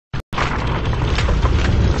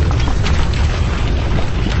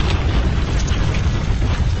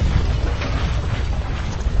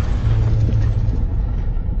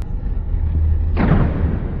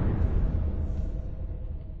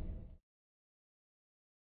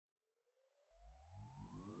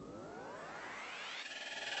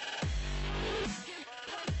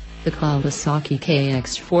The Kawasaki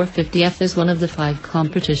KX450F is one of the 5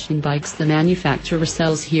 competition bikes the manufacturer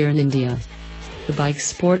sells here in India. The bike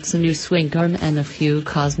sports a new swingarm and a few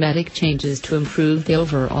cosmetic changes to improve the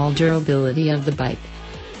overall durability of the bike.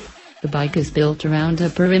 The bike is built around a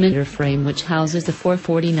perimeter frame which houses a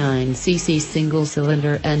 449cc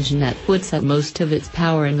single-cylinder engine that puts out most of its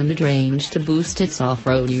power in the mid-range to boost its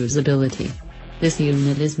off-road usability. This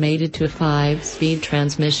unit is mated to a 5-speed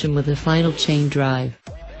transmission with a final chain drive.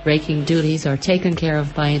 Braking duties are taken care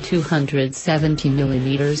of by a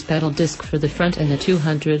 270mm pedal disc for the front and a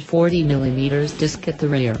 240mm disc at the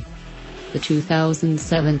rear. The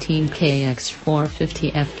 2017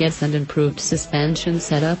 KX450F gets an improved suspension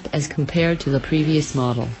setup as compared to the previous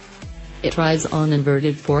model. It rides on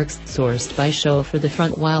inverted forks sourced by Showa for the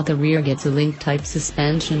front, while the rear gets a link-type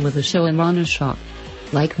suspension with a Showa monoshock.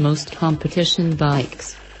 Like most competition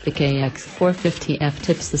bikes, the KX450F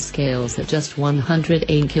tips the scales at just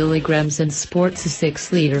 108 kilograms and sports a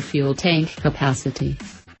 6-liter fuel tank capacity.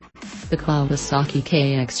 The Kawasaki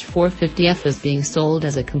KX450F is being sold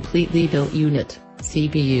as a completely built unit,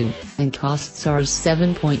 CBU, and costs Rs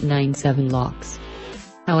 7.97 lakhs.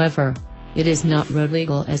 However, it is not road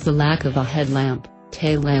legal as the lack of a headlamp,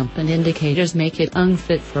 tail lamp and indicators make it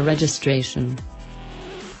unfit for registration.